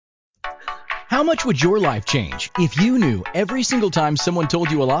How much would your life change if you knew every single time someone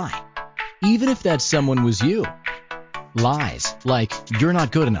told you a lie, even if that someone was you? Lies like you're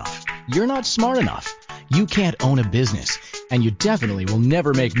not good enough, you're not smart enough, you can't own a business, and you definitely will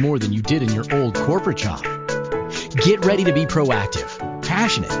never make more than you did in your old corporate job. Get ready to be proactive,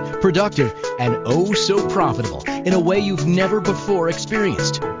 passionate, productive, and oh so profitable in a way you've never before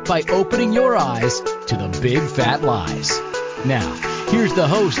experienced by opening your eyes to the big fat lies. Now, here's the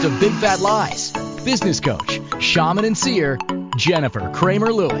host of Big Fat Lies, business coach, shaman and seer, Jennifer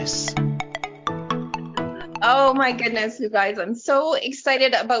Kramer Lewis. Oh my goodness, you guys, I'm so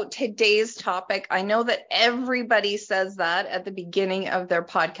excited about today's topic. I know that everybody says that at the beginning of their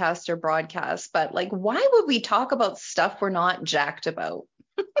podcast or broadcast, but why would we talk about stuff we're not jacked about?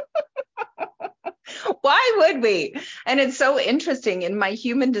 Why would we? And it's so interesting in my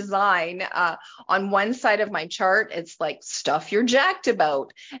human design, on one side of my chart, it's like stuff you're jacked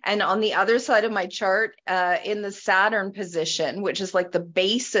about. And on the other side of my chart, in the Saturn position, which is like the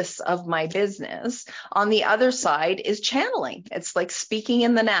basis of my business, on the other side is channeling. It's like speaking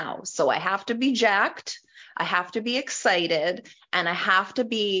in the now. So I have to be jacked, I have to be excited, and I have to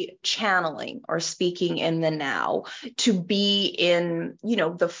be channeling or speaking in the now to be in,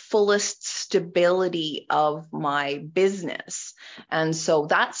 the fullest stability of my business. And so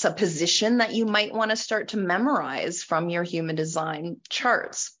that's a position that you might want to start to memorize from your human design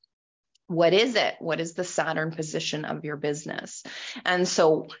charts. What is it? What is the Saturn position of your business? And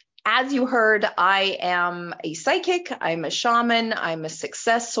so as you heard, I am a psychic, I'm a shaman, I'm a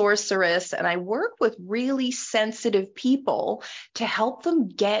success sorceress, and I work with really sensitive people to help them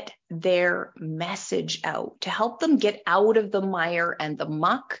get their message out, to help them get out of the mire and the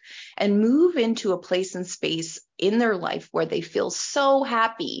muck and move into a place and space in their life where they feel so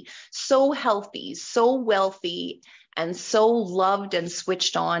happy, so healthy, so wealthy, and so loved and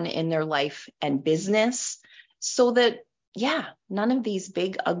switched on in their life and business, so that none of these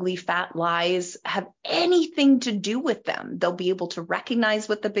big, ugly, fat lies have anything to do with them. They'll be able to recognize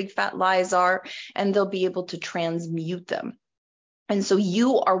what the big, fat lies are, and they'll be able to transmute them. And so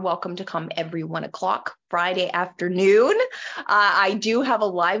you are welcome to come every 1 o'clock Friday afternoon. I do have a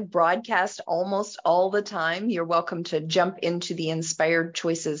live broadcast almost all the time. You're welcome to jump into the Inspired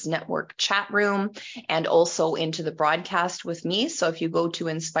Choices Network chat room and also into the broadcast with me. So if you go to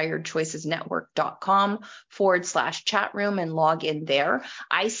inspiredchoicesnetwork.com/chat room and log in there,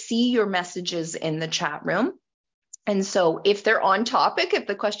 I see your messages in the chat room. And so if they're on topic, if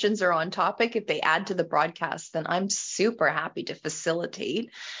the questions are on topic, if they add to the broadcast, then I'm super happy to facilitate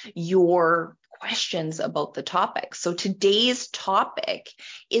your questions about the topic. So today's topic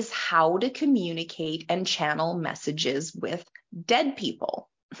is how to communicate and channel messages with dead people.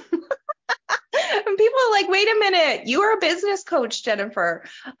 And people are like, wait a minute, you are a business coach, Jennifer.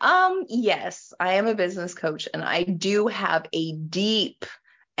 Yes, I am a business coach, and I do have a deep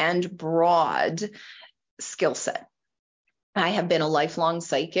and broad skill set. I have been a lifelong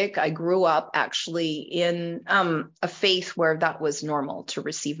psychic. I grew up actually in a faith where that was normal to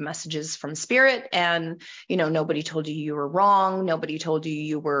receive messages from spirit. And, nobody told you you were wrong. Nobody told you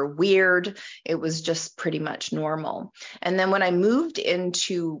you were weird. It was just pretty much normal. And then when I moved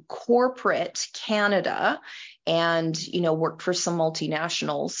into corporate Canada and, worked for some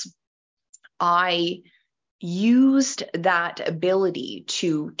multinationals, I used that ability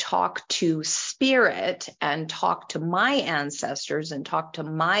to talk to spirit and talk to my ancestors and talk to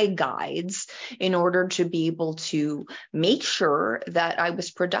my guides in order to be able to make sure that I was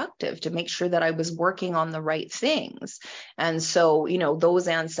productive, to make sure that I was working on the right things. And so, those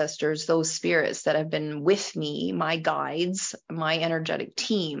ancestors, those spirits that have been with me, my guides, my energetic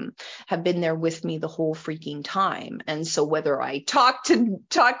team, have been there with me the whole freaking time. And so whether I talked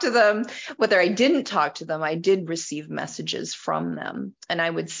to them, whether I didn't talk to them, I did receive messages from them. And I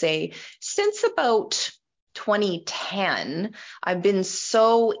would say since about 2010, I've been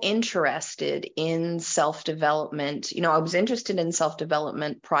so interested in self-development. I was interested in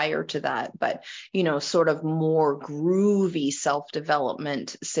self-development prior to that, but, sort of more groovy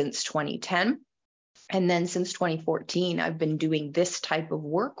self-development since 2010. And then since 2014, I've been doing this type of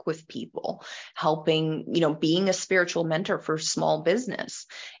work with people, helping, being a spiritual mentor for small business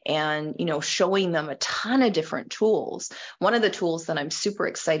and, showing them a ton of different tools. One of the tools that I'm super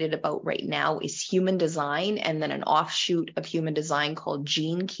excited about right now is human design, and then an offshoot of human design called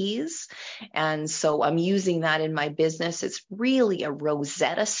Gene Keys. And so I'm using that in my business. It's really a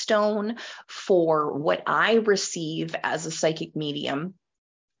Rosetta Stone for what I receive as a psychic medium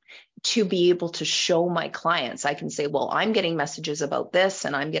to be able to show my clients. I can say, well, I'm getting messages about this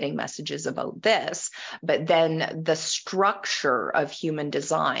and I'm getting messages about this, but then the structure of human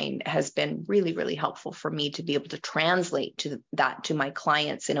design has been really, really helpful for me to be able to translate to my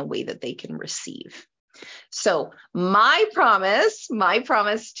clients in a way that they can receive. So my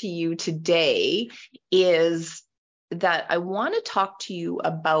promise to you today is that I want to talk to you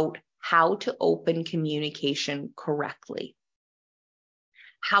about how to open communication correctly,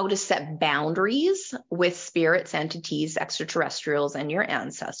 how to set boundaries with spirits, entities, extraterrestrials, and your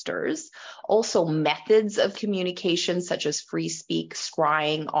ancestors. Also, methods of communication such as free speak,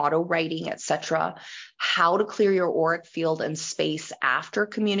 scrying, auto writing, etc. How to clear your auric field and space after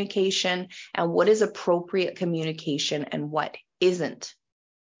communication, and what is appropriate communication and what isn't.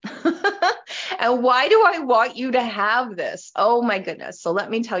 And why do I want you to have this? Oh my goodness. So let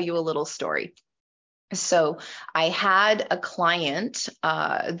me tell you a little story. So I had a client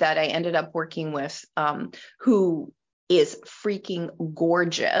that I ended up working with who is freaking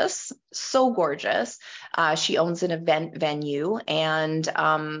gorgeous, so gorgeous. She owns an event venue, and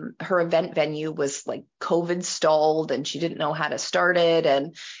her event venue was like COVID stalled and she didn't know how to start it.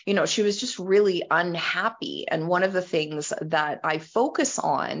 And, you know, she was just really unhappy. And one of the things that I focus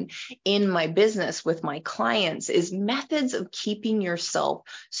on in my business with my clients is methods of keeping yourself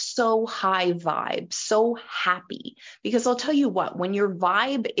so high vibe, so happy. Because I'll tell you what, when your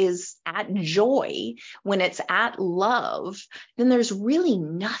vibe is at joy, when it's at love, then there's really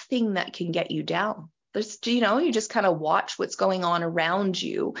nothing that can get you down. There's, you just kind of watch what's going on around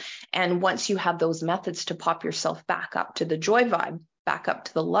you. And once you have those methods to pop yourself back up to the joy vibe, back up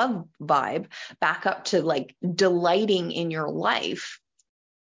to the love vibe, back up to like delighting in your life,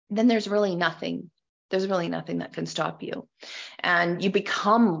 then there's really nothing that can stop you. And you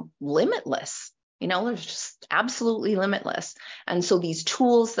become limitless. There's just absolutely limitless. And so these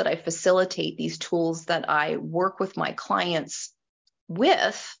tools that I facilitate, these tools that I work with my clients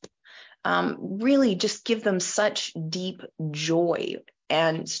with, really just give them such deep joy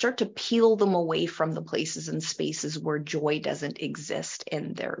and start to peel them away from the places and spaces where joy doesn't exist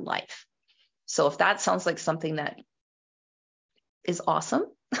in their life. So if that sounds like something that is awesome,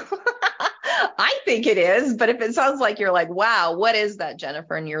 I think it is. But if it sounds like you're like, wow, what is that,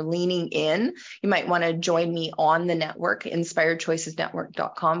 Jennifer? And you're leaning in, you might want to join me on the network,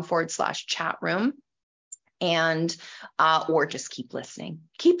 inspiredchoicesnetwork.com/chat room. And, or just keep listening.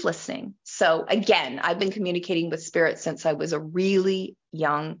 So again, I've been communicating with spirit since I was a really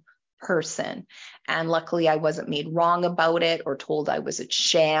young person. And luckily I wasn't made wrong about it or told I was a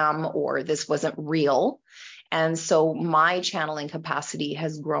sham or this wasn't real. And so my channeling capacity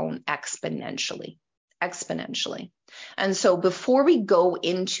has grown exponentially. And so before we go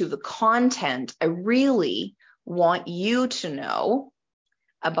into the content, I really want you to know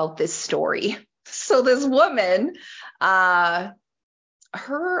about this story. So this woman, I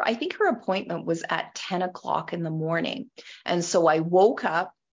think her appointment was at 10 o'clock in the morning. And so I woke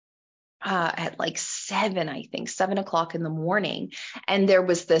up at like 7 o'clock in the morning. And there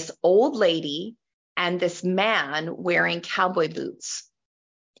was this old lady and this man wearing cowboy boots.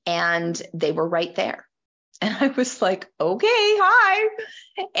 And they were right there. And I was like, okay, hi.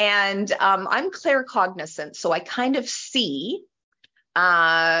 And I'm claircognizant, so I kind of see.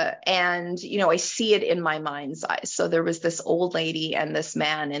 And I see it in my mind's eye. So there was this old lady and this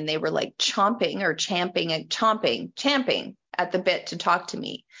man, and they were like champing at the bit to talk to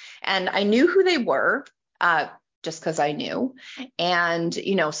me. And I knew who they were, just because I knew. And,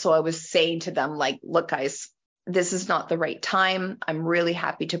 so I was saying to them, like, look, guys, this is not the right time. I'm really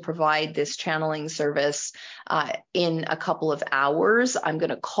happy to provide this channeling service in a couple of hours. I'm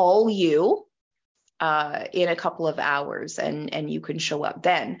going to call you in a couple of hours and you can show up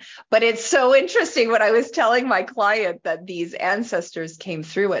then. But it's so interesting when I was telling my client that these ancestors came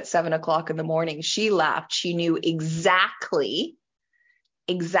through at 7 o'clock in the morning. She laughed. She knew exactly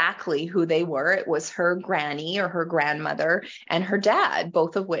who they were. It was her granny or her grandmother and her dad,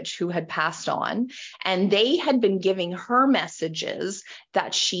 both of which who had passed on. And they had been giving her messages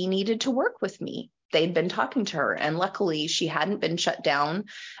that she needed to work with me. They'd been talking to her, and luckily she hadn't been shut down.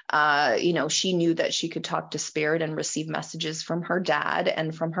 She knew that she could talk to spirit and receive messages from her dad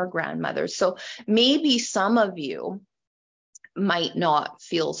and from her grandmother. So maybe some of you might not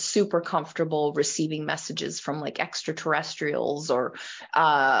feel super comfortable receiving messages from like extraterrestrials or,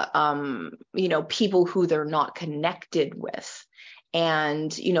 people who they're not connected with.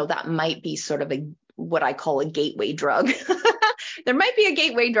 And, that might be sort of what I call a gateway drug There might be a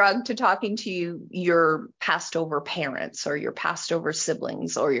gateway drug to talking to your passed over parents or your passed over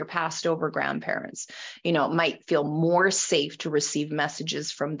siblings or your passed over grandparents. It might feel more safe to receive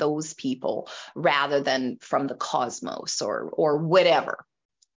messages from those people rather than from the cosmos or whatever.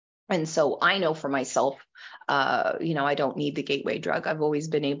 And so I know for myself, I don't need the gateway drug. I've always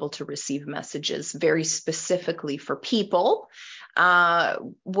been able to receive messages very specifically for people,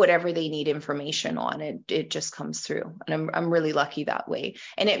 whatever they need information on. It just comes through, and I'm really lucky that way.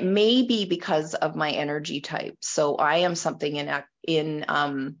 And it may be because of my energy type. So I am something in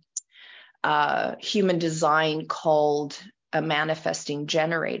human design called a manifesting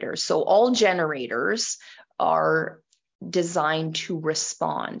generator. So all generators are designed to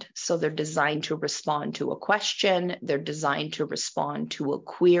respond. So they're designed to respond to a question. They're designed to respond to a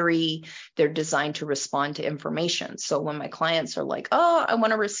query. They're designed to respond to information. So when my clients are like, oh, I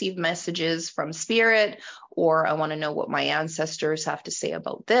want to receive messages from spirit, or I want to know what my ancestors have to say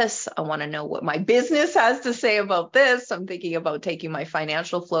about this. I want to know what my business has to say about this. I'm thinking about taking my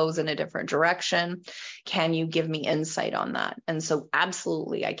financial flows in a different direction. Can you give me insight on that? And so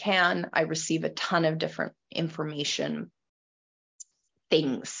absolutely I can. I receive a ton of different information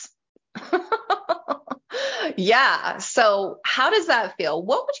things. Yeah. So how does that feel?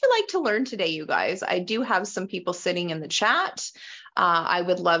 What would you like to learn today, you guys? I do have some people sitting in the chat. I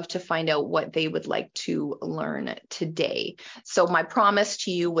would love to find out what they would like to learn today. So my promise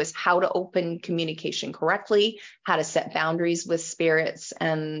to you was how to open communication correctly, how to set boundaries with spirits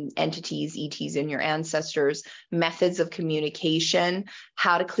and entities, ETs, and your ancestors, methods of communication,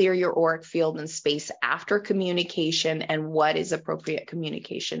 how to clear your auric field and space after communication, and what is appropriate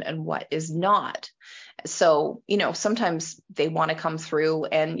communication and what is not. So, sometimes they want to come through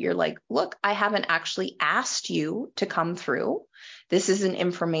and you're like, look, I haven't actually asked you to come through. This is an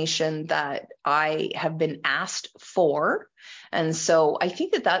information that I have been asked for. And so I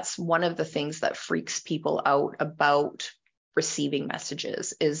think that that's one of the things that freaks people out about receiving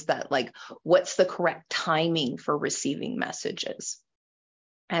messages, is that, like, what's the correct timing for receiving messages?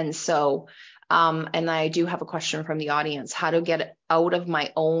 And so, and I do have a question from the audience, how to get out of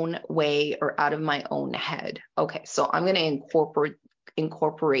my own way or out of my own head. Okay, so I'm going to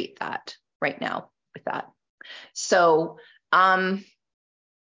incorporate that right now with that. So I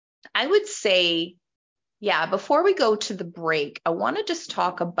would say, yeah, before we go to the break, I want to just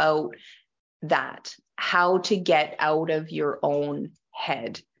talk about that, how to get out of your own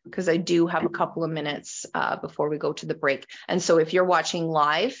head, because I do have a couple of minutes before we go to the break. And so if you're watching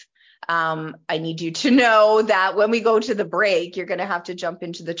live, I need you to know that when we go to the break, you're going to have to jump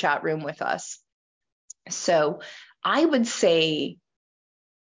into the chat room with us. So I would say,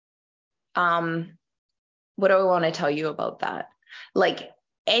 what do I want to tell you about that? Like,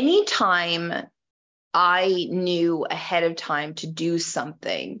 anytime I knew ahead of time to do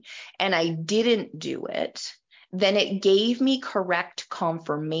something and I didn't do it, then it gave me correct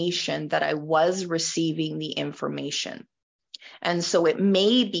confirmation that I was receiving the information. And so it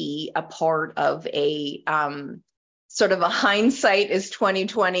may be a part of a sort of a hindsight is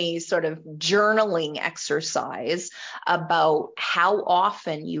 2020 sort of journaling exercise about how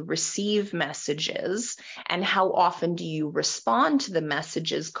often you receive messages and how often do you respond to the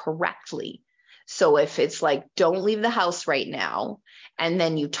messages correctly. So if it's like, don't leave the house right now, and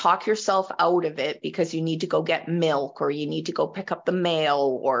then you talk yourself out of it because you need to go get milk, or you need to go pick up the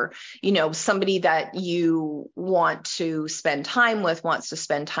mail, or, somebody that you want to spend time with wants to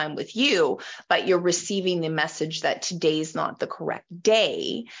spend time with you, but you're receiving the message that today's not the correct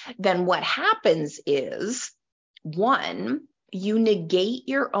day, then what happens is, one, you negate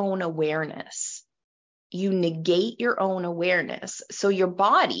your own awareness. You negate your own awareness. So your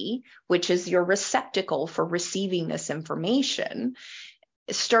body, which is your receptacle for receiving this information,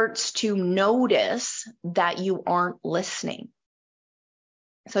 starts to notice that you aren't listening.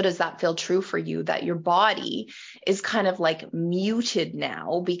 So does that feel true for you, that your body is kind of like muted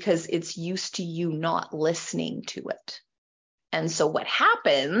now because it's used to you not listening to it? And so what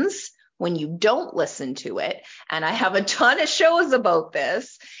happens when you don't listen to it, and I have a ton of shows about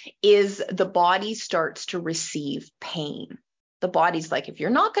this, is the body starts to receive pain. The body's like, if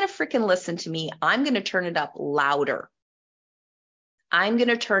you're not going to freaking listen to me, I'm going to turn it up louder. I'm going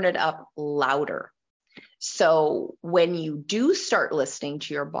to turn it up louder. So when you do start listening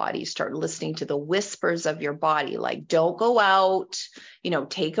to your body, start listening to the whispers of your body, like, don't go out,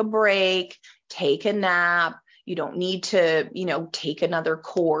 take a break, take a nap. You don't need to, take another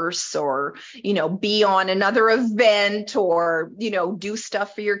course, or, be on another event, or, do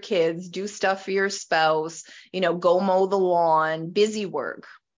stuff for your kids, do stuff for your spouse, go mow the lawn, busy work.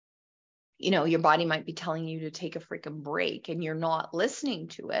 your body might be telling you to take a freaking break and you're not listening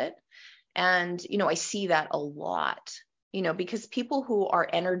to it. And, I see that a lot, because people who are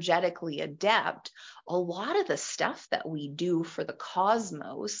energetically adept, a lot of the stuff that we do for the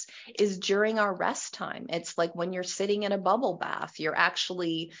cosmos is during our rest time. It's like when you're sitting in a bubble bath, you're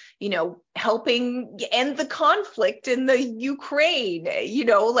actually, helping end the conflict in the Ukraine,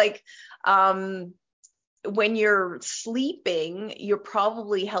 when you're sleeping, you're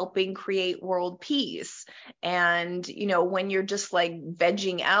probably helping create world peace. And, when you're just like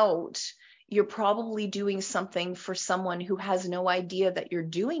vegging out, you're probably doing something for someone who has no idea that you're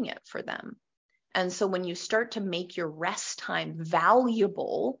doing it for them. And so when you start to make your rest time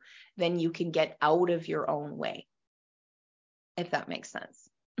valuable, then you can get out of your own way, if that makes sense.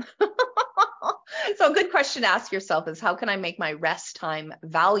 So a good question to ask yourself is, how can I make my rest time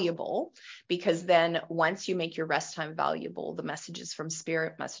valuable? Because then once you make your rest time valuable, the messages from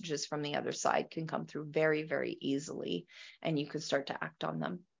spirit, messages from the other side can come through very, very easily, and you can start to act on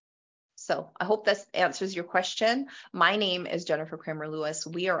them. So I hope this answers your question. My name is Jennifer Kramer Lewis.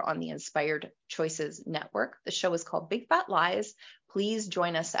 We are on the Inspired Choices Network. The show is called Big Fat Lies. Please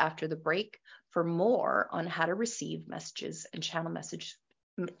join us after the break for more on how to receive messages and channel messages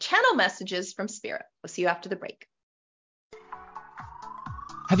from spirit. We'll see you after the break.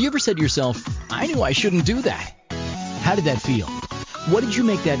 Have you ever said to yourself, I knew I shouldn't do that? How did that feel? What did you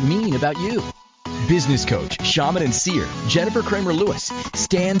make that mean about you? Business coach, shaman, and seer Jennifer Kramer Lewis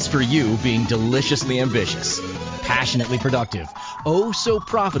stands for you being deliciously ambitious, passionately productive, oh so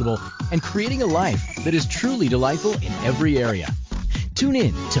profitable, and creating a life that is truly delightful in every area. Tune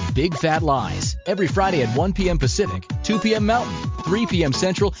in to Big Fat Lies every Friday at 1 p.m. Pacific, 2 p.m. Mountain, 3 p.m.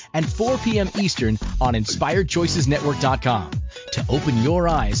 Central, and 4 p.m. Eastern on InspiredChoicesNetwork.com to open your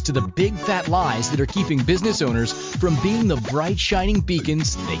eyes to the big fat lies that are keeping business owners from being the bright shining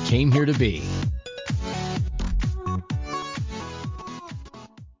beacons they came here to be.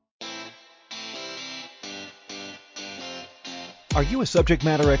 Are you a subject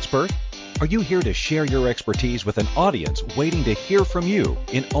matter expert? Are you here to share your expertise with an audience waiting to hear from you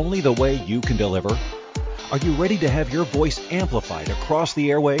in only the way you can deliver? Are you ready to have your voice amplified across the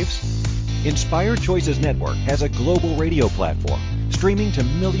airwaves? Inspired Choices Network has a global radio platform streaming to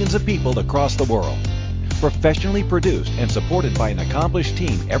millions of people across the world. Professionally produced and supported by an accomplished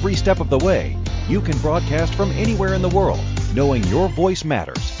team every step of the way, you can broadcast from anywhere in the world, knowing your voice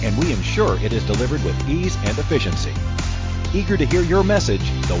matters, and we ensure it is delivered with ease and efficiency. Eager to hear your message,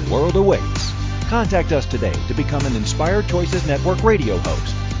 the world awaits. Contact us today to become an Inspired Choices Network radio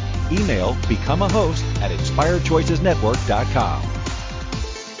host. Email become a host at inspiredchoicesnetwork.com.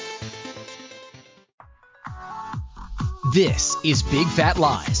 This is Big Fat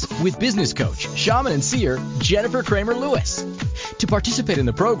Lies with business coach, shaman, and seer Jennifer Kramer Lewis. To participate in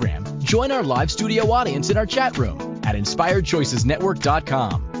the program, join our live studio audience in our chat room at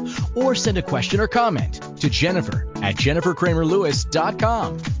InspiredChoicesNetwork.com or send a question or comment to Jennifer at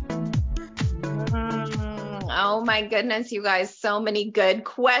JenniferKramerLewis.com. Oh my goodness, you guys, so many good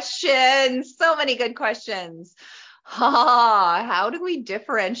questions. So many good questions. How do we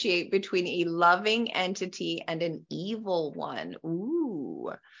differentiate between a loving entity and an evil one?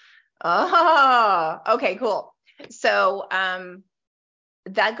 Ooh. Okay, cool. So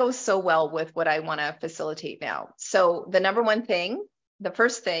that goes so well with what I want to facilitate now. So the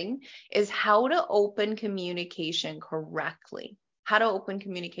first thing is how to open communication correctly. How to open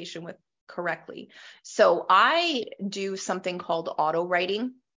communication correctly. So I do something called auto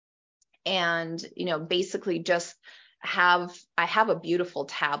writing, and basically just I have a beautiful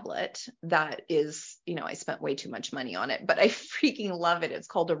tablet that is, I spent way too much money on it, but I freaking love it. It's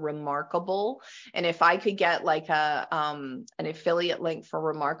called a Remarkable. And if I could get like an affiliate link for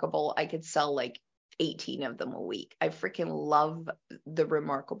Remarkable, I could sell like 18 of them a week. I freaking love the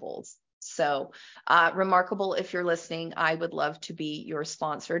Remarkables. So Remarkable, if you're listening, I would love to be your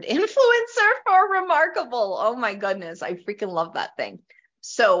sponsored influencer for Remarkable. Oh my goodness, I freaking love that thing.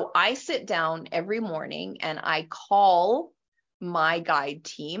 So I sit down every morning and I call my guide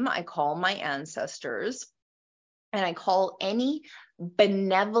team, I call my ancestors, and I call any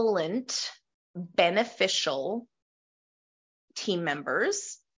benevolent, beneficial team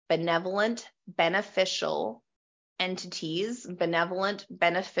members, benevolent, beneficial entities, benevolent,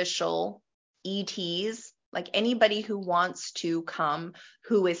 beneficial ETs, like anybody who wants to come,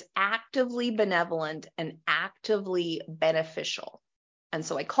 who is actively benevolent and actively beneficial. And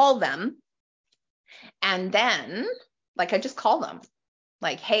so I call them, and then I just call them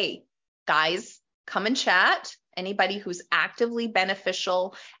like, hey, guys, come and chat. Anybody who's actively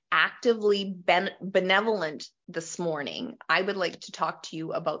beneficial, actively benevolent this morning, I would like to talk to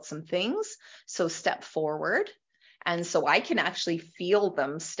you about some things. So step forward. And so I can actually feel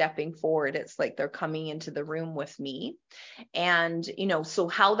them stepping forward. It's like they're coming into the room with me. And, so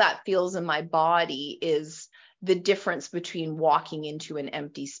how that feels in my body is the difference between walking into an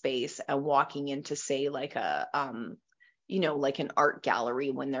empty space and walking into, say, like like an art gallery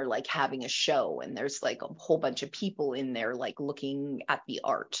when they're like having a show and there's like a whole bunch of people in there like looking at the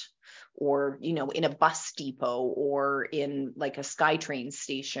art, or in a bus depot or in like a SkyTrain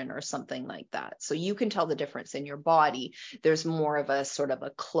station or something like that. So you can tell the difference in your body. There's more of a sort of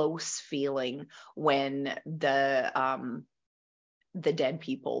a close feeling when the dead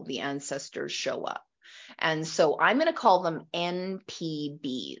people, the ancestors, show up. And so I'm going to call them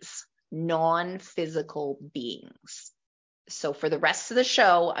NPBs, non-physical beings. So for the rest of the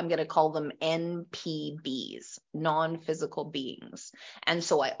show, I'm going to call them NPBs, non-physical beings. And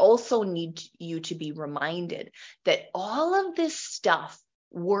so I also need you to be reminded that all of this stuff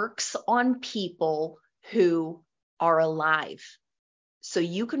works on people who are alive. So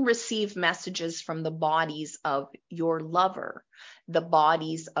you can receive messages from the bodies of your lover, the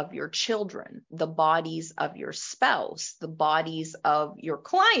bodies of your children, the bodies of your spouse, the bodies of your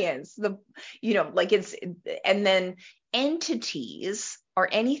clients, and then entities are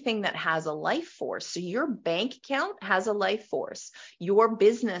anything that has a life force. So your bank account has a life force. Your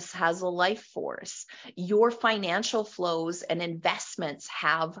business has a life force. Your financial flows and investments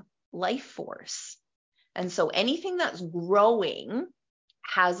have life force. And so anything that's growing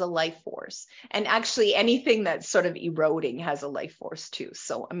has a life force, and actually anything that's sort of eroding has a life force too.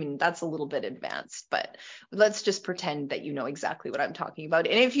 So, that's a little bit advanced, but let's just pretend that you know exactly what I'm talking about.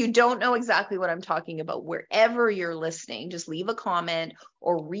 And if you don't know exactly what I'm talking about, wherever you're listening, just leave a comment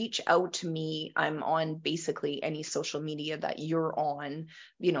or reach out to me. I'm on basically any social media that you're on,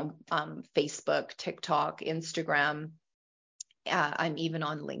 Facebook, TikTok, Instagram. I'm even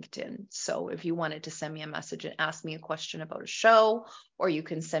on LinkedIn. So if you wanted to send me a message and ask me a question about a show, or you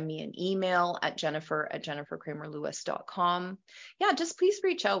can send me an email at jennifer@jenniferkramerlewis.com. Yeah, just please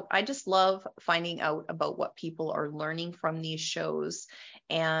reach out. I just love finding out about what people are learning from these shows.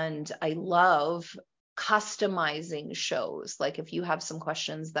 And I love customizing shows. Like if you have some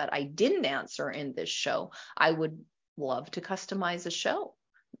questions that I didn't answer in this show, I would love to customize a show.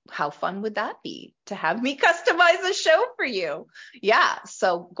 How fun would that be to have me customize a show for you? Yeah,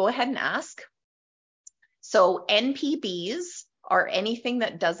 so go ahead and ask. So NPBs are anything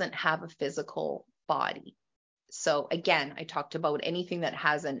that doesn't have a physical body. So again, I talked about anything that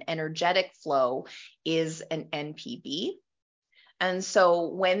has an energetic flow is an NPB. And so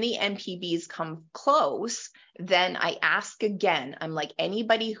when the NPBs come close, then I ask again, I'm like,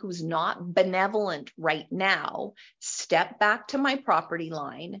 anybody who's not benevolent right now, step back to my property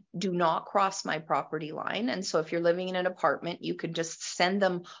line. Do not cross my property line. And so if you're living in an apartment, you could just send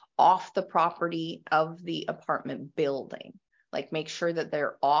them off the property of the apartment building. Like make sure that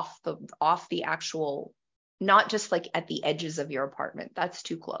they're off the actual, not just like at the edges of your apartment. That's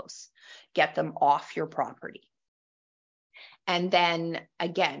too close. Get them off your property. And then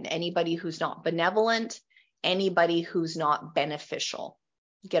again, anybody who's not benevolent, anybody who's not beneficial,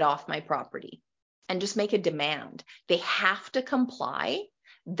 get off my property, and just make a demand. They have to comply.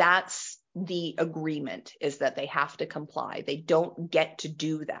 That's the agreement, is that they have to comply. They don't get to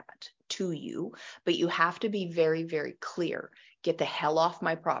do that to you, but you have to be very, very clear. Get the hell off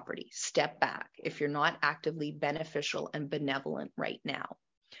my property. Step back if you're not actively beneficial and benevolent right now.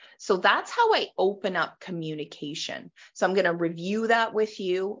 So that's how I open up communication. So I'm going to review that with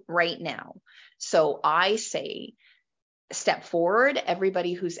you right now. So I say, step forward,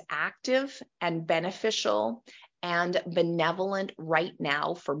 everybody who's active and beneficial and benevolent right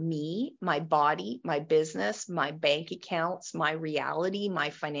now for me, my body, my business, my bank accounts, my reality,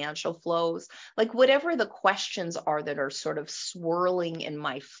 my financial flows, like whatever the questions are that are sort of swirling in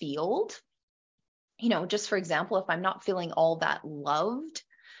my field. Just for example, if I'm not feeling all that loved,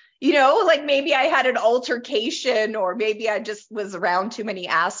 like maybe I had an altercation, or maybe I just was around too many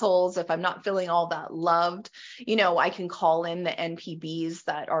assholes. If I'm not feeling all that loved, I can call in the NPBs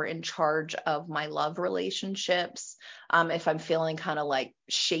that are in charge of my love relationships. If I'm feeling kind of like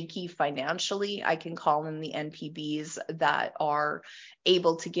shaky financially, I can call in the NPBs that are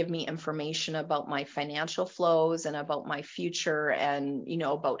able to give me information about my financial flows and about my future, and,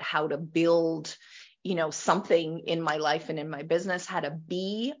 about how to build something in my life and in my business, how to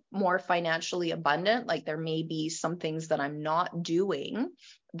be more financially abundant. Like there may be some things that I'm not doing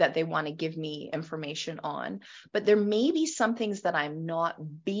that they want to give me information on, but there may be some things that I'm not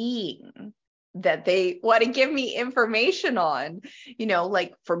being that they want to give me information on.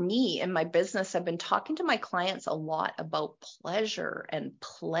 Like for me in my business, I've been talking to my clients a lot about pleasure and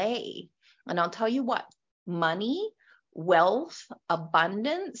play. And I'll tell you what, money, wealth,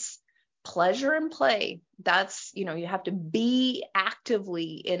 abundance, pleasure and play, that's, you have to be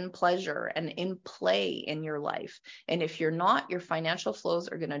actively in pleasure and in play in your life. And if you're not, your financial flows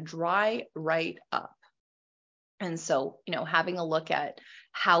are going to dry right up. And so, having a look at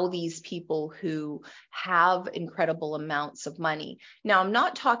how these people who have incredible amounts of money. Now, I'm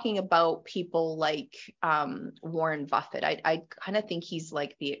not talking about people like Warren Buffett. I kind of think he's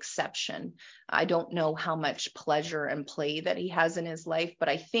like the exception. I don't know how much pleasure and play that he has in his life, but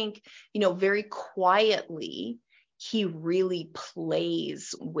I think, very quietly, he really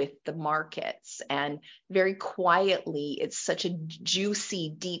plays with the markets, and very quietly, it's such a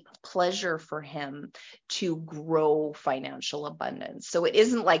juicy, deep pleasure for him to grow financial abundance. So it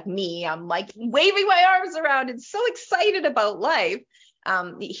isn't like me, I'm like waving my arms around and so excited about life.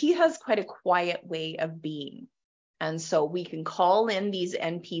 He has quite a quiet way of being. And so we can call in these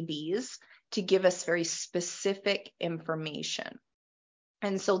NPBs to give us very specific information.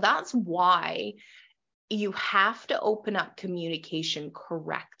 And so that's why you have to open up communication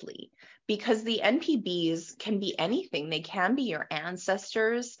correctly, because the NPBs can be anything. They can be your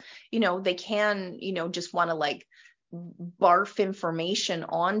ancestors, they can, just want to like barf information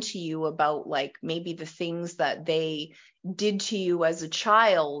onto you about like maybe the things that they did to you as a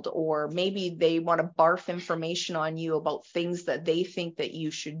child, or maybe they want to barf information on you about things that they think that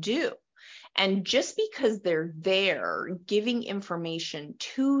you should do. And just because they're there giving information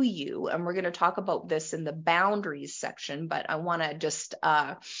to you, and we're going to talk about this in the boundaries section, but I want to just,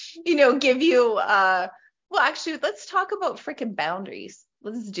 give you, well, actually, let's talk about freaking boundaries.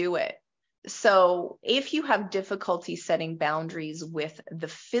 Let's do it. So if you have difficulty setting boundaries with the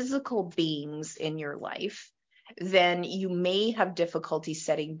physical beings in your life, then you may have difficulty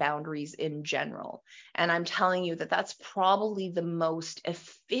setting boundaries in general. And I'm telling you that that's probably the most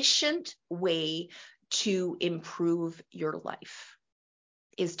efficient way to improve your life,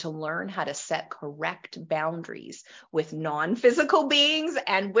 is to learn how to set correct boundaries with non-physical beings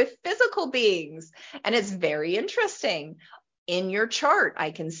and with physical beings. And it's very interesting. In your chart,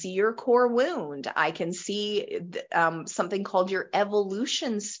 I can see your core wound. I can see something called your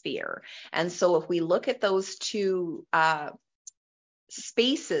evolution sphere. And so if we look at those two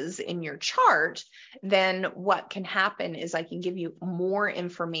spaces in your chart, then what can happen is I can give you more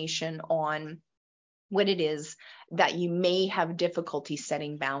information on what it is that you may have difficulty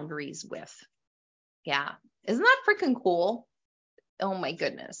setting boundaries with. Yeah. Isn't that freaking cool? Oh my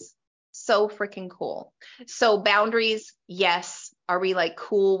goodness. So freaking cool. So boundaries, yes. Are we like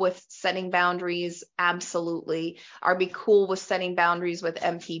cool with setting boundaries? Absolutely. Are we cool with setting boundaries with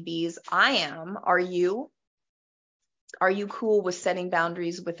NPBs? I am. Are you? Are you cool with setting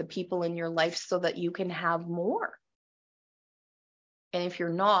boundaries with the people in your life so that you can have more? And if you're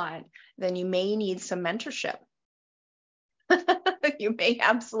not, then you may need some mentorship. You may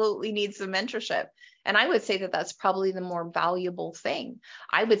absolutely need some mentorship. And I would say that that's probably the more valuable thing.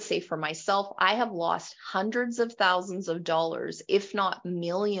 I would say for myself, I have lost hundreds of thousands of dollars, if not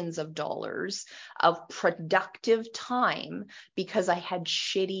millions of dollars of productive time because I had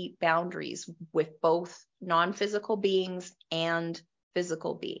shitty boundaries with both non-physical beings and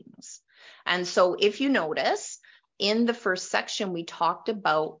physical beings. And so if you notice, in the first section, we talked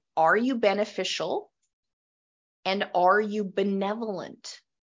about, are you beneficial? And are you benevolent?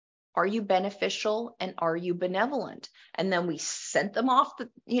 Are you beneficial and are you benevolent? And then we sent them off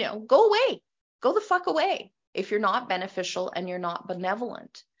go away, go the fuck away if you're not beneficial and you're not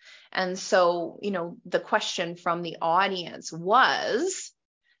benevolent. And so, the question from the audience was,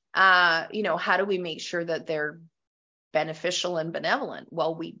 how do we make sure that they're beneficial and benevolent?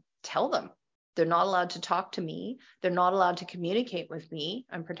 Well, we tell them they're not allowed to talk to me. They're not allowed to communicate with me.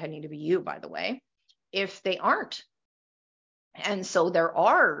 I'm pretending to be you, by the way, if they aren't. And so there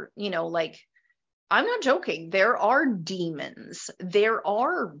are, I'm not joking. There are demons. There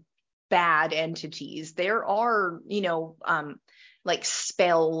are bad entities. There are, like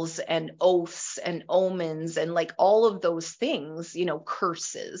spells and oaths and omens and like all of those things,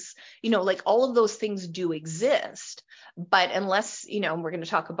 curses, like all of those things do exist. But unless, we're going to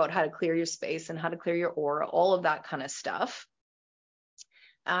talk about how to clear your space and how to clear your aura, all of that kind of stuff.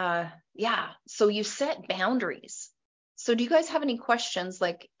 So you set boundaries. So do you guys have any questions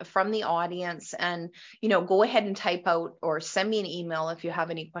like from the audience? And, go ahead and type out or send me an email if you have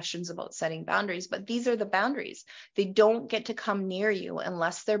any questions about setting boundaries. But these are the boundaries. They don't get to come near you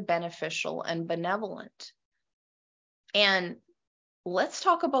unless they're beneficial and benevolent. And let's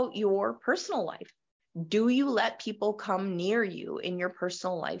talk about your personal life. Do you let people come near you in your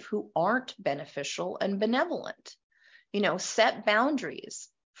personal life who aren't beneficial and benevolent? Set boundaries.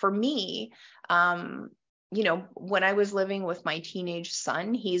 For me, when I was living with my teenage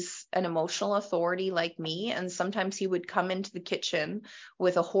son, he's an emotional authority like me. And sometimes he would come into the kitchen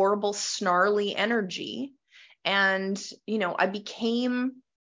with a horrible, snarly energy. And, I became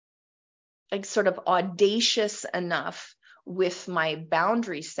like sort of audacious enough with my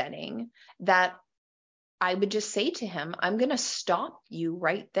boundary setting that I would just say to him, I'm going to stop you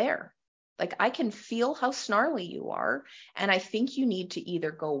right there. Like, I can feel how snarly you are. And I think you need to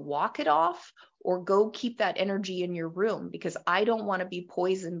either go walk it off or go keep that energy in your room, because I don't want to be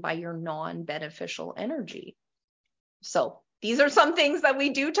poisoned by your non-beneficial energy. So these are some things that we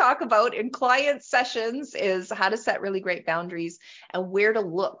do talk about in client sessions, is how to set really great boundaries and where to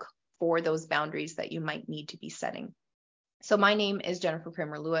look for those boundaries that you might need to be setting. So my name is Jennifer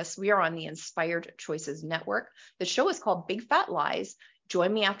Kramer Lewis. We are on the Inspired Choices Network. The show is called Big Fat Lies.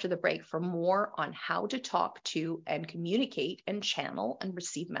 Join me after the break for more on how to talk to and communicate and channel and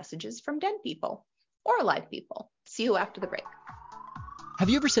receive messages from dead people or alive people. See you after the break. Have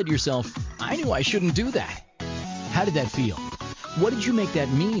you ever said to yourself, I knew I shouldn't do that? How did that feel? What did you make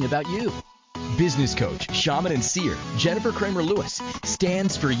that mean about you? Business coach, shaman, and seer Jennifer Kramer Lewis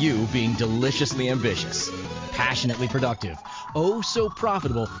stands for you being deliciously ambitious, passionately productive, oh so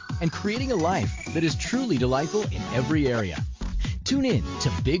profitable, and creating a life that is truly delightful in every area. Tune in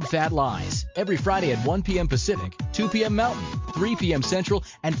to Big Fat Lies every Friday at 1 p.m. Pacific, 2 p.m. Mountain, 3 p.m. Central,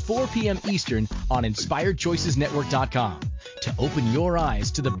 and 4 p.m. Eastern on InspiredChoicesNetwork.com to open your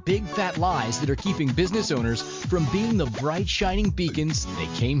eyes to the big fat lies that are keeping business owners from being the bright shining beacons they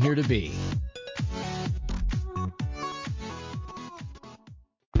came here to be.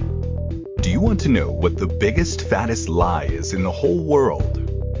 Do you want to know what the biggest, fattest lie is in the whole world?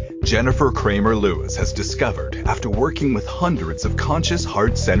 Jennifer Kramer Lewis has discovered, after working with hundreds of conscious,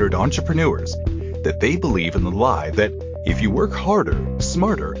 heart-centered entrepreneurs, that they believe in the lie that if you work harder,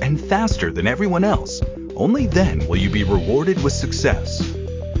 smarter, and faster than everyone else, only then will you be rewarded with success.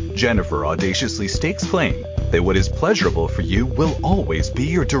 Jennifer audaciously stakes claim that what is pleasurable for you will always be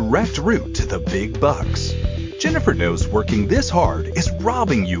your direct route to the big bucks. Jennifer knows working this hard is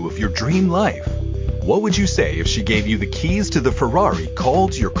robbing you of your dream life. What would you say if she gave you the keys to the Ferrari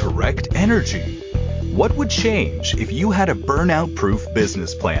called your correct energy? What would change if you had a burnout-proof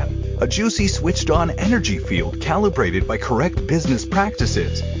business plan, a juicy switched-on energy field calibrated by correct business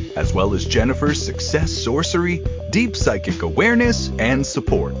practices, as well as Jennifer's success sorcery, deep psychic awareness, and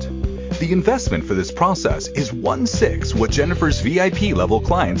support? The investment for this process is 1/6 what Jennifer's VIP level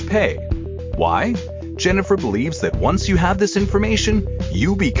clients pay. Why? Jennifer believes that once you have this information,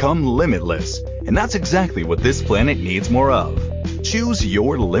 you become limitless. And that's exactly what this planet needs more of. Choose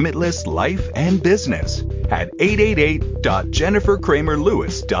your limitless life and business at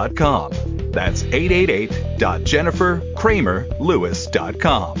 888.jenniferkramerlewis.com. That's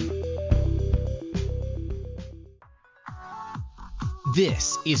 888.jenniferkramerlewis.com.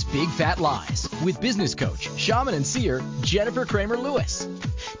 This is Big Fat Lies with business coach, shaman, and seer Jennifer Kramer Lewis.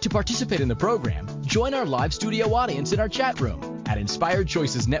 To participate in the program, join our live studio audience in our chat room at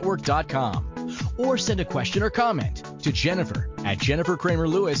InspiredChoicesNetwork.com or send a question or comment to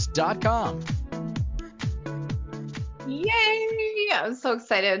Jennifer@JenniferKramerLewis.com. Yay! I'm so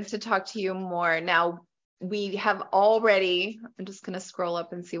excited to talk to you more. Now, we have already, I'm just going to scroll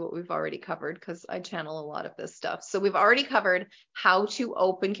up and see what we've already covered, because I channel a lot of this stuff. So we've already covered how to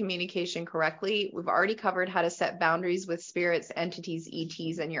open communication correctly. We've already covered how to set boundaries with spirits, entities,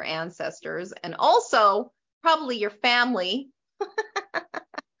 ETs, and your ancestors, and also probably your family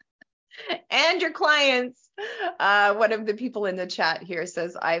and your clients. One of the people in the chat here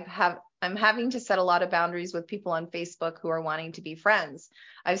says, I'm having to set a lot of boundaries with people on Facebook who are wanting to be friends.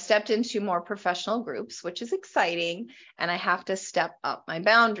 I've stepped into more professional groups, which is exciting, and I have to step up my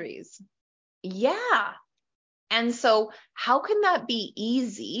boundaries. Yeah. And so how can that be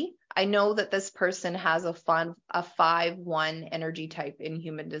easy? I know that this person has a 5-1 energy type in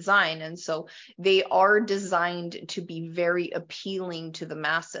human design. And so they are designed to be very appealing to the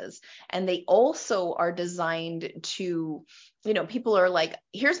masses. And they also are designed to, people are like,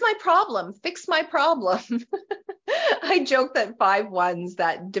 here's my problem, fix my problem. I joke that 5-1's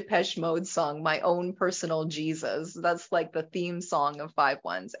that Depeche Mode song, My Own Personal Jesus. That's like the theme song of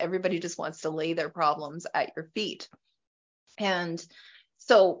 5-1's. Everybody just wants to lay their problems at your feet. And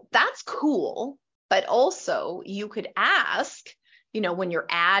so that's cool. But also you could ask, when you're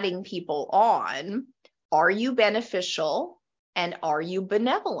adding people on, are you beneficial and are you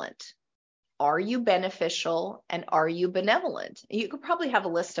benevolent? are you beneficial, and are you benevolent? You could probably have a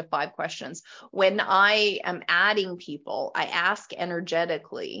list of 5 questions. When I am adding people, I ask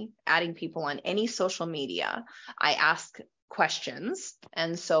energetically, adding people on any social media, I ask questions.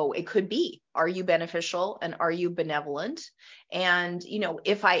 And so it could be, are you beneficial and are you benevolent? And,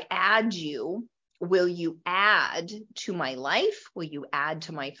 if I add you, will you add to my life? Will you add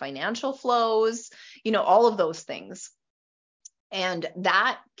to my financial flows? All of those things. And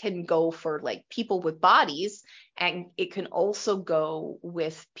that can go for like people with bodies, and it can also go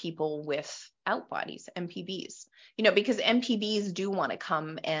with people without bodies, MPBs, because MPBs do want to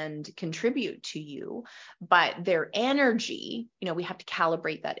come and contribute to you, but their energy, we have to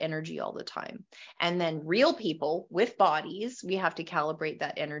calibrate that energy all the time. And then real people with bodies, we have to calibrate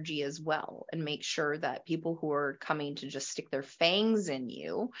that energy as well and make sure that people who are coming to just stick their fangs in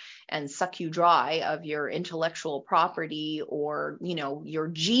you and suck you dry of your intellectual property or your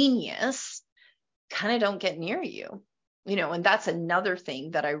genius kind of don't get near you, and that's another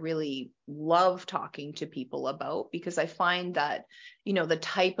thing that I really love talking to people about, because I find that, the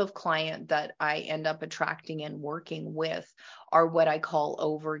type of client that I end up attracting and working with are what I call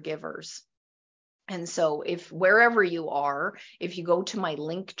overgivers. And so wherever you are, if you go to my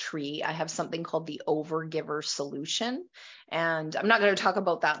link tree, I have something called the Overgiver Solution. And I'm not going to talk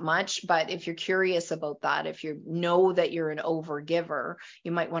about that much, but if you're curious about that, if you know that you're an overgiver,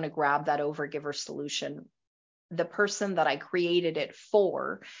 you might want to grab that Overgiver Solution. The person that I created it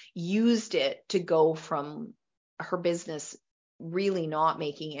for used it to go from her business really not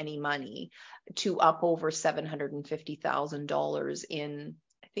making any money to up over $750,000 in,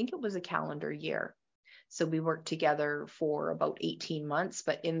 I think it was a calendar year. So we worked together for about 18 months,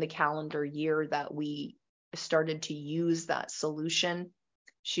 but in the calendar year that we started to use that solution,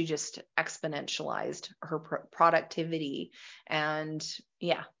 she just exponentialized her productivity and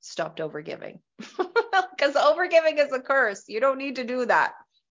stopped overgiving. Because overgiving is a curse. You don't need to do that.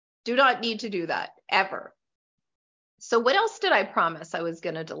 Do not need to do that ever. So what else did I promise I was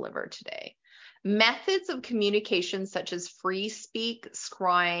going to deliver today? Methods of communication such as free speak,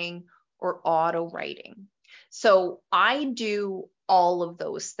 scrying, or auto writing. So I do all of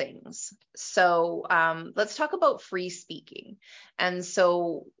those things. So let's talk about free speaking. And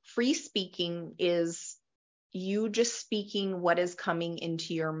so free speaking is you just speaking what is coming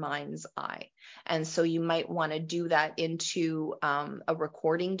into your mind's eye. And so you might want to do that into a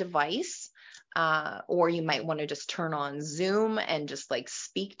recording device, or you might want to just turn on Zoom and just like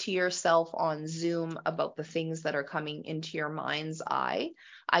speak to yourself on Zoom about the things that are coming into your mind's eye.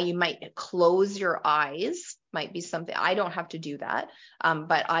 You might close your eyes, might be something. I don't have to do that,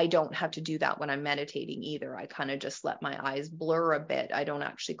 but I don't have to do that when I'm meditating either. I kind of just let my eyes blur a bit. I don't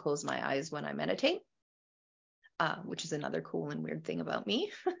actually close my eyes when I meditate, which is another cool and weird thing about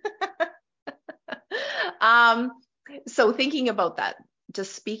me. So thinking about that,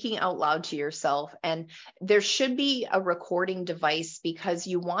 just speaking out loud to yourself, and there should be a recording device because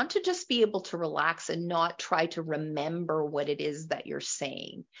you want to just be able to relax and not try to remember what it is that you're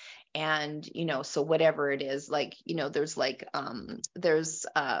saying. And, so whatever it is, like, there's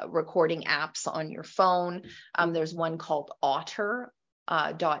recording apps on your phone. There's one called Otter.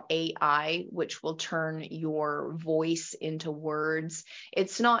 .ai, which will turn your voice into words.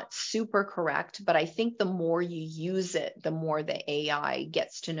 It's not super correct, but I think the more you use it, the more the AI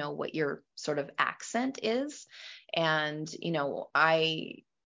gets to know what your sort of accent is. And, I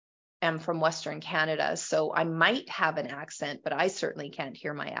am from Western Canada, so I might have an accent, but I certainly can't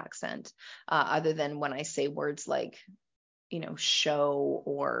hear my accent other than when I say words like, show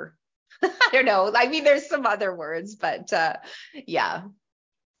or I don't know. I mean, there's some other words, but yeah.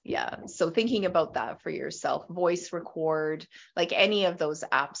 So thinking about that for yourself, voice record, like any of those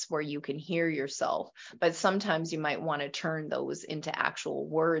apps where you can hear yourself, but sometimes you might want to turn those into actual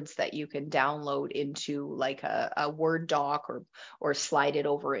words that you can download into like a Word doc or slide it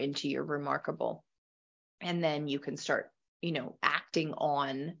over into your Remarkable. And then you can start, acting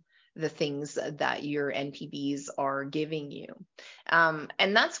on the things that your NPBs are giving you.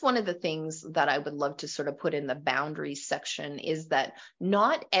 And that's one of the things that I would love to sort of put in the boundaries section, is that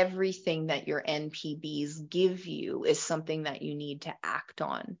not everything that your NPBs give you is something that you need to act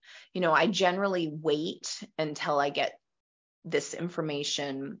on. I generally wait until I get this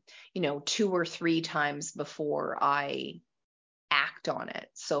information, 2 or 3 times before I act on it.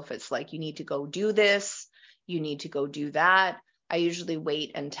 So if it's like, you need to go do this, you need to go do that, I usually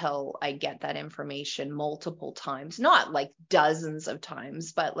wait until I get that information multiple times, not like dozens of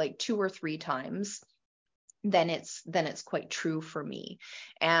times, but like 2 or 3 times. Then it's quite true for me.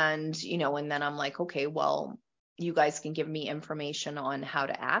 And, and then I'm like, okay, well, you guys can give me information on how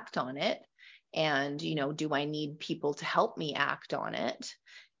to act on it. And, do I need people to help me act on it?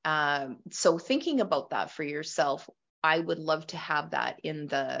 So thinking about that for yourself, I would love to have that in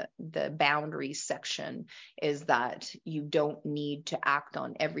the boundaries section, is that you don't need to act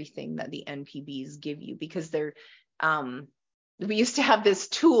on everything that the NPBs give you, because we used to have this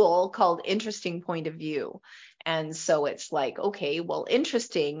tool called interesting point of view. And so it's like, okay, well,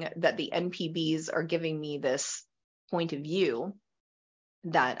 interesting that the NPBs are giving me this point of view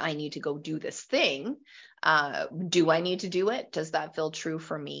that I need to go do this thing. Do I need to do it? Does that feel true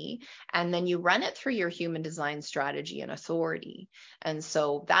for me? And then you run it through your human design strategy and authority. And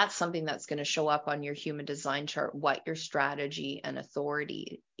so that's something that's going to show up on your human design chart, what your strategy and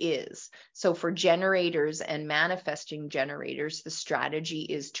authority is. So for generators and manifesting generators, the strategy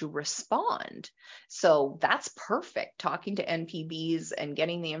is to respond. So that's perfect. Talking to NPBs and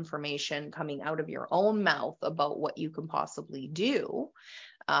getting the information coming out of your own mouth about what you can possibly do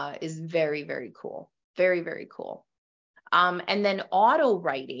is very, very cool. Very, very cool. And then auto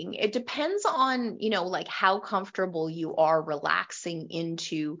writing, it depends on, like how comfortable you are relaxing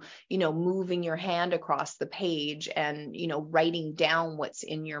into, moving your hand across the page and, writing down what's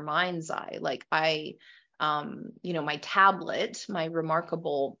in your mind's eye. Like my tablet, my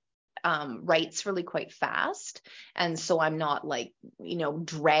Remarkable, writes really quite fast. And so I'm not like,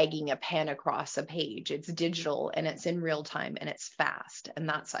 dragging a pen across a page. It's digital and it's in real time and it's fast. And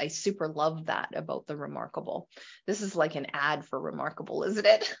I super love that about the Remarkable. This is like an ad for Remarkable, isn't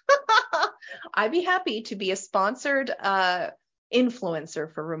it? I'd be happy to be a sponsored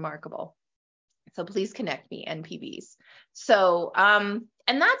influencer for Remarkable. So please connect me, NPBs. So, and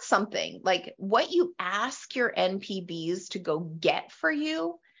that's something like what you ask your NPBs to go get for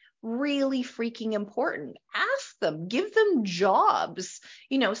you, really freaking important. Ask them, give them jobs,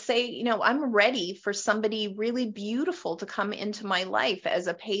 say, I'm ready for somebody really beautiful to come into my life as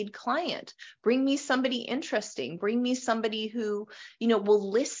a paid client. Bring me somebody interesting. Bring me somebody who,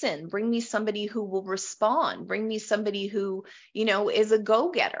 will listen. Bring me somebody who will respond. Bring me somebody who, is a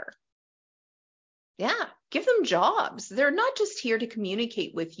go-getter. Yeah, give them jobs. They're not just here to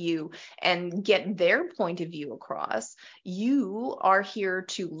communicate with you and get their point of view across. You are here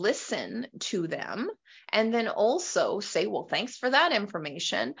to listen to them and then also say, well, thanks for that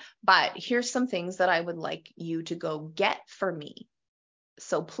information, but here's some things that I would like you to go get for me.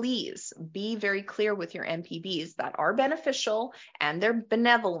 So please be very clear with your NPBs that are beneficial and they're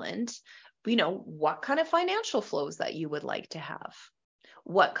benevolent. What kind of financial flows that you would like to have.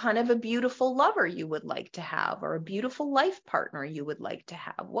 What kind of a beautiful lover you would like to have, or a beautiful life partner you would like to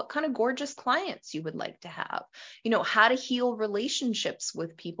have, what kind of gorgeous clients you would like to have, how to heal relationships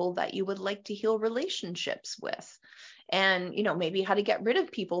with people that you would like to heal relationships with, and, maybe how to get rid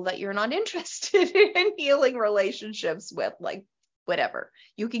of people that you're not interested in healing relationships with, like whatever.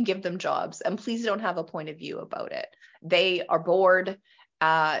 You can give them jobs, and please don't have a point of view about it. They are bored.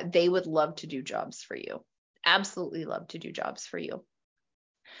 They would love to do jobs for you. Absolutely love to do jobs for you.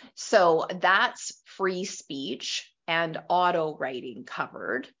 So that's free speech and auto writing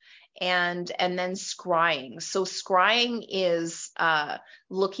covered. And then scrying. So scrying is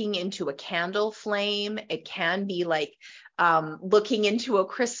looking into a candle flame. It can be like looking into a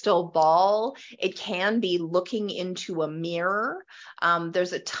crystal ball. It can be looking into a mirror.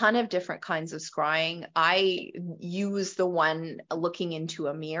 There's a ton of different kinds of scrying. I use the one looking into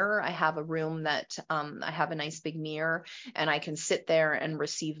a mirror. I have a room that I have a nice big mirror, and I can sit there and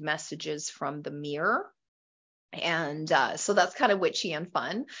receive messages from the mirror. And so that's kind of witchy and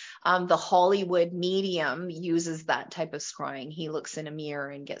fun. The Hollywood medium uses that type of scrying. He looks in a mirror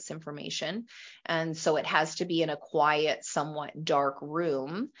and gets information. And so it has to be in a quiet, somewhat dark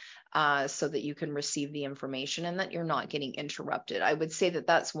room so that you can receive the information and that you're not getting interrupted. I would say that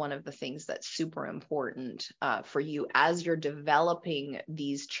that's one of the things that's super important for you as you're developing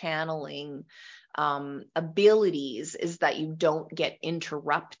these channeling abilities, is that you don't get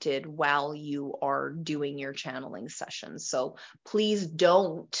interrupted while you are doing your channeling sessions. So please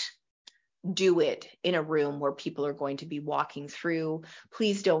don't do it in a room where people are going to be walking through.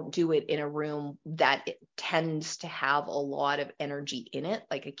 Please don't do it in a room that it tends to have a lot of energy in it,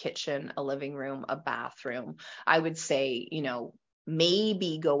 like a kitchen, a living room, a bathroom. I would say,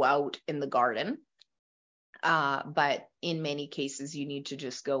 maybe go out in the garden. But in many cases, you need to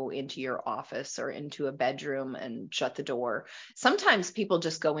just go into your office or into a bedroom and shut the door. Sometimes people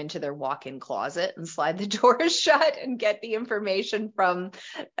just go into their walk-in closet and slide the door shut and get the information from,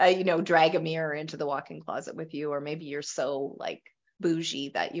 drag a mirror into the walk-in closet with you. Or maybe you're so like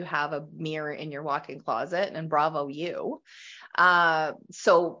bougie that you have a mirror in your walk-in closet, and bravo you.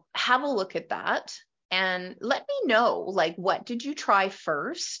 So have a look at that. And let me know, like, what did you try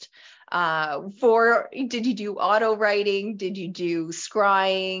first? Did you do auto writing? Did you do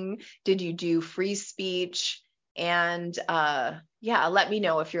scrying? Did you do free speech? And let me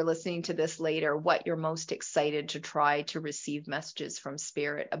know if you're listening to this later, what you're most excited to try to receive messages from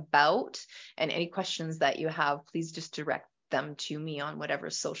Spirit about. And any questions that you have, please just direct them to me on whatever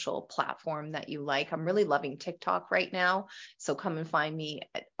social platform that you like. I'm really loving TikTok right now. So come and find me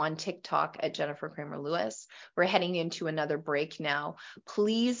on TikTok at Jennifer Kramer Lewis. We're heading into another break now.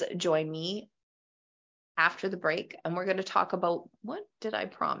 Please join me after the break, and we're going to talk about what did I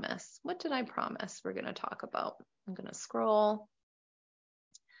promise we're going to talk about. I'm going to scroll.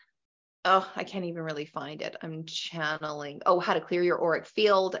 I can't even really find it. I'm channeling. How to clear your auric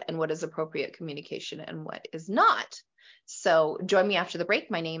field and what is appropriate communication and what is not. So join me after the break.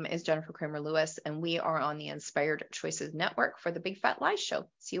 My name is Jennifer Kramer Lewis, and we are on the Inspired Choices Network for the Big Fat Lies Show.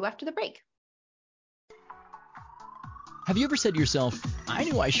 See you after the break. Have you ever said to yourself, I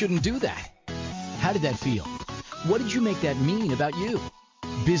knew I shouldn't do that? How did that feel? What did you make that mean about you?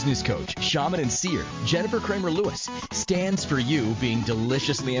 Business coach, shaman, and seer Jennifer Kramer Lewis stands for you being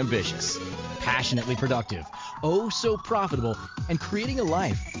deliciously ambitious, passionately productive, oh so profitable, and creating a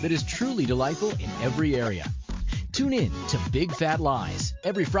life that is truly delightful in every area. Tune in to Big Fat Lies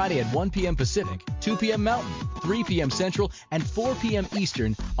every Friday at 1 p.m. Pacific, 2 p.m. Mountain, 3 p.m. Central, and 4 p.m.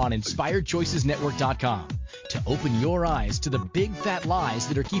 Eastern on InspiredChoicesNetwork.com to open your eyes to the big fat lies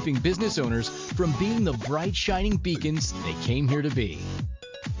that are keeping business owners from being the bright shining beacons they came here to be.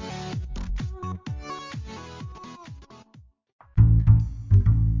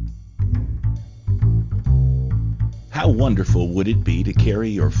 How wonderful would it be to carry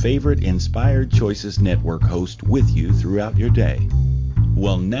your favorite Inspired Choices Network host with you throughout your day?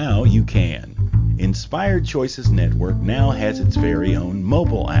 Well, now you can. Inspired Choices Network now has its very own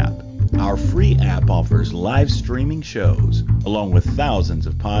mobile app. Our free app offers live streaming shows, along with thousands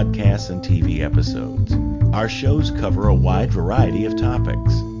of podcasts and TV episodes. Our shows cover a wide variety of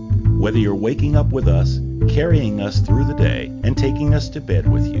topics. Whether you're waking up with us, carrying us through the day, and taking us to bed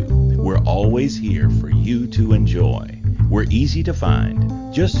with you, we're always here for you to enjoy. We're easy to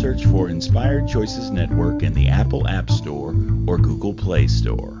find. Just search for Inspired Choices Network in the Apple App Store or Google Play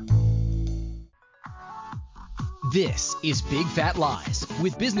Store. This is Big Fat Lies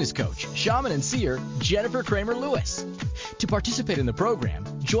with business coach, shaman, and seer Jennifer Kramer Lewis. To participate in the program,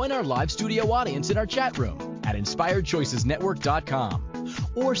 join our live studio audience in our chat room at InspiredChoicesNetwork.com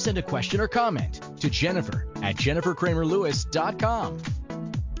or send a question or comment to Jennifer at JenniferKramerLewis.com.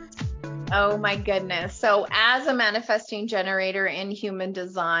 Oh my goodness. So as a manifesting generator in human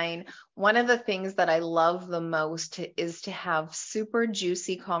design, one of the things that I love the most is to have super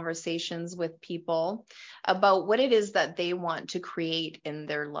juicy conversations with people about what it is that they want to create in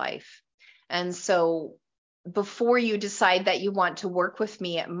their life. And so before you decide that you want to work with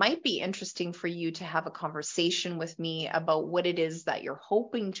me, it might be interesting for you to have a conversation with me about what it is that you're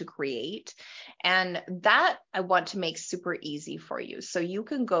hoping to create. And that I want to make super easy for you. So you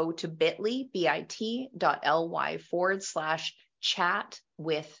can go to bit.ly/chat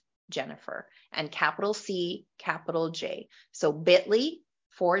with Jennifer, and capital C, capital J. So bit.ly/chat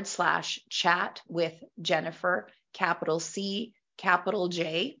with Jennifer, capital C, capital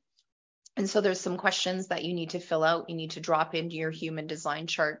J. And so there's some questions that you need to fill out. You need to drop into your human design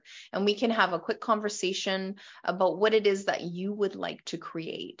chart, and we can have a quick conversation about what it is that you would like to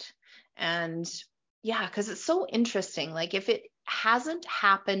create. And yeah, because it's so interesting. Like if it hasn't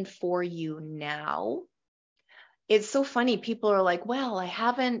happened for you now, it's so funny. People are like, well, I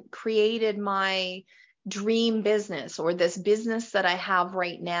haven't created my dream business, or this business that I have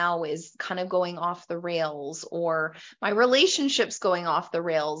right now is kind of going off the rails, or my relationship's going off the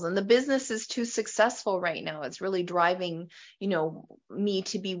rails and the business is too successful right now. It's really driving, me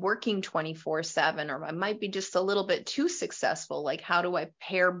to be working 24/7, or I might be just a little bit too successful. Like, how do I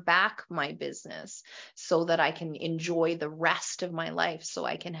pare back my business so that I can enjoy the rest of my life, so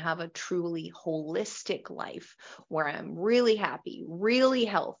I can have a truly holistic life where I'm really happy, really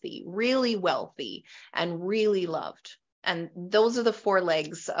healthy, really wealthy, and really loved. And those are the 4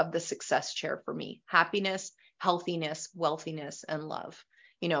 legs of the success chair for me: happiness, healthiness, wealthiness, and love.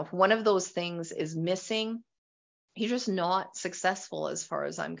 If one of those things is missing, you're just not successful as far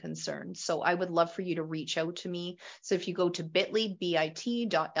as I'm concerned. So I would love for you to reach out to me. So if you go to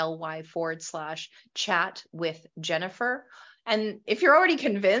bit.ly/chat with Jennifer, and if you're already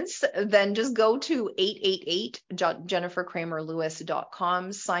convinced, then just go to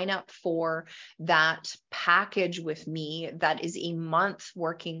 888.jenniferkramerlewis.com, sign up for that package with me. That is a month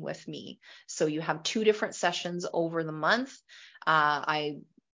working with me. So you have 2 different sessions over the month. I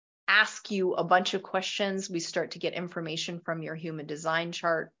ask you a bunch of questions. We start to get information from your human design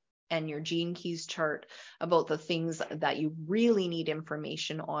chart. and your Gene Keys chart about the things that you really need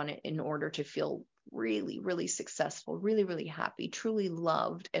information on in order to feel really, really successful, really, really happy, truly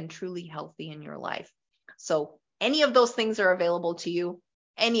loved, and truly healthy in your life. So any of those things are available to you,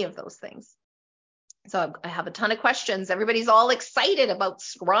 any of those things. So I have a ton of questions. Everybody's all excited about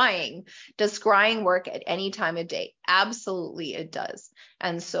scrying. Does scrying work at any time of day? Absolutely, it does.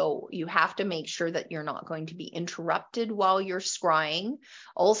 And so you have to make sure that you're not going to be interrupted while you're scrying.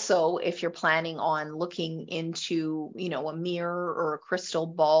 Also, if you're planning on looking into, a mirror or a crystal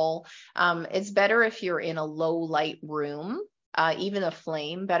ball, it's better if you're in a low light room. Even a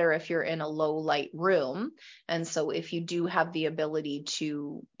flame, better if you're in a low light room. And so if you do have the ability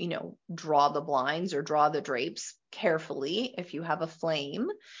to, draw the blinds or draw the drapes carefully, if you have a flame.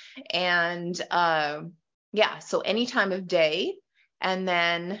 And so any time of day. And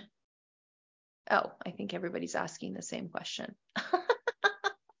then, I think everybody's asking the same question.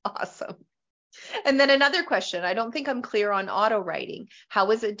 Awesome. And then another question, I don't think I'm clear on auto writing.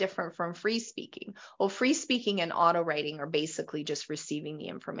 How is it different from free speaking? Well, free speaking and auto writing are basically just receiving the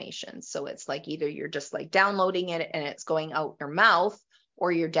information. So it's like either you're just like downloading it and it's going out your mouth,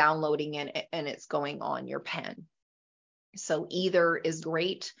 or you're downloading it and it's going on your pen. So either is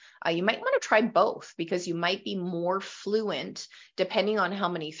great. You might want to try both because you might be more fluent depending on how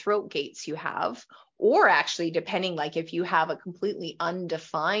many throat gates you have, or actually depending, like if you have a completely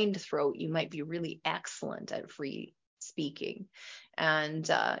undefined throat, you might be really excellent at free speaking. And,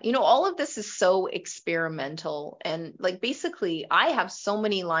 all of this is so experimental. And like, basically I have so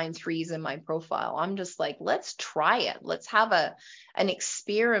many line 3s in my profile. I'm just like, let's try it. Let's have an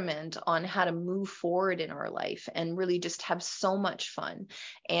experiment on how to move forward in our life and really just have so much fun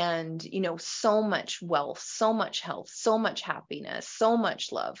and, so much wealth, so much health, so much happiness, so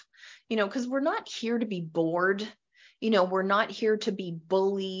much love, because we're not here to be bored. We're not here to be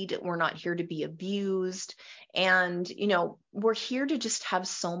bullied. We're not here to be abused. And, we're here to just have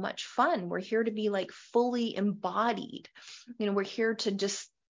so much fun. We're here to be like fully embodied. We're here to just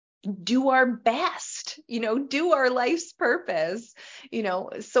do our best, do our life's purpose,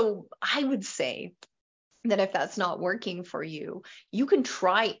 So I would say that if that's not working for you, you can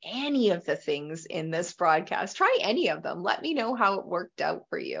try any of the things in this broadcast. Try any of them. Let me know how it worked out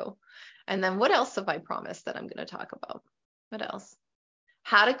for you. And then what else have I promised that I'm going to talk about? What else?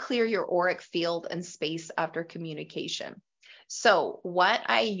 How to clear your auric field and space after communication. So what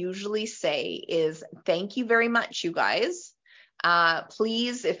I usually say is, thank you very much, you guys.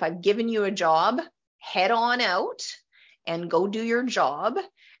 Please, if I've given you a job, head on out and go do your job.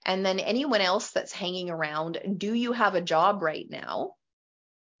 And then anyone else that's hanging around, do you have a job right now?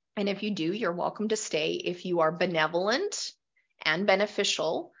 And if you do, you're welcome to stay if you are benevolent and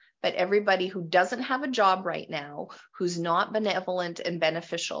beneficial. But everybody who doesn't have a job right now, who's not benevolent and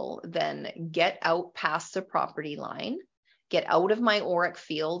beneficial, then get out past the property line, get out of my auric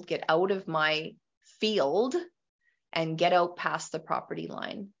field, get out of my field, and get out past the property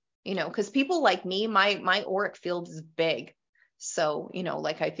line. Because people like me, my auric field is big. So,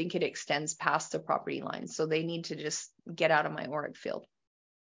 I think it extends past the property line. So they need to just get out of my auric field.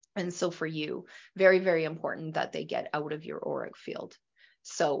 And so for you, very, very important that they get out of your auric field.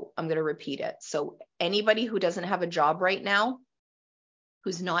 So I'm going to repeat it. So anybody who doesn't have a job right now,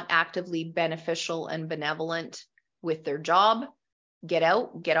 who's not actively beneficial and benevolent with their job, get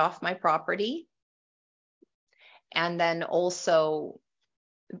out, get off my property. And then also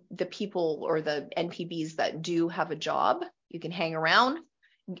the people or the NPBs that do have a job, you can hang around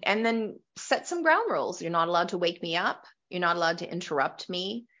and then set some ground rules. You're not allowed to wake me up. You're not allowed to interrupt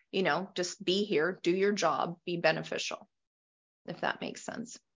me. Just be here, do your job, be beneficial, if that makes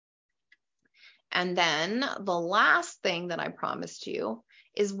sense. And then the last thing that I promised you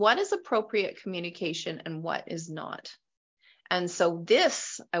is what is appropriate communication and what is not. And so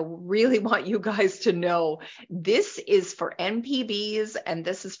this, I really want you guys to know, this is for NPBs and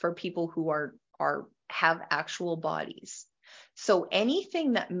this is for people who have actual bodies. So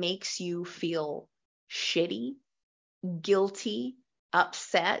anything that makes you feel shitty, guilty,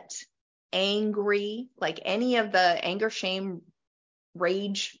 upset, angry, like any of the anger, shame,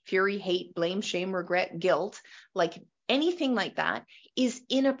 rage, fury, hate, blame, shame, regret, guilt, like anything like that is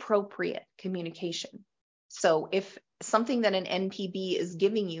inappropriate communication. So if something that an NPB is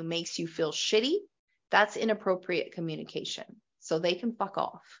giving you makes you feel shitty, that's inappropriate communication. So they can fuck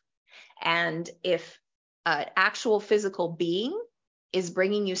off. And if an actual physical being is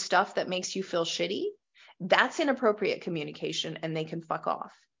bringing you stuff that makes you feel shitty, that's inappropriate communication and they can fuck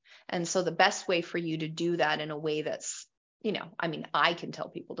off. And so the best way for you to do that in a way that's I can tell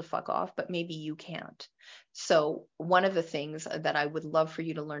people to fuck off, but maybe you can't. So one of the things that I would love for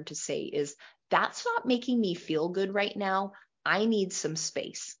you to learn to say is, that's not making me feel good right now. I need some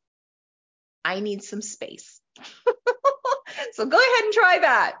space. I need some space. So go ahead and try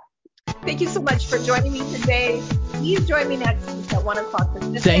that. Thank you so much for joining me today. Please join me next week at 1 o'clock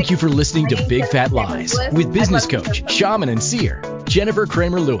Pacific. Thank you for listening to Big Fat Lies with business coach, shaman, and seer, Jennifer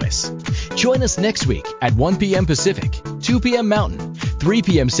Kramer Lewis. Join us next week at 1 p.m. Pacific, 2 p.m. Mountain, 3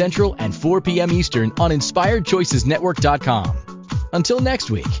 p.m. Central, and 4 p.m. Eastern on InspiredChoicesNetwork.com. Until next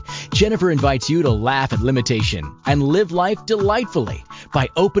week, Jennifer invites you to laugh at limitation and live life delightfully by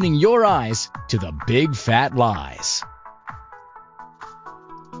opening your eyes to the big fat lies.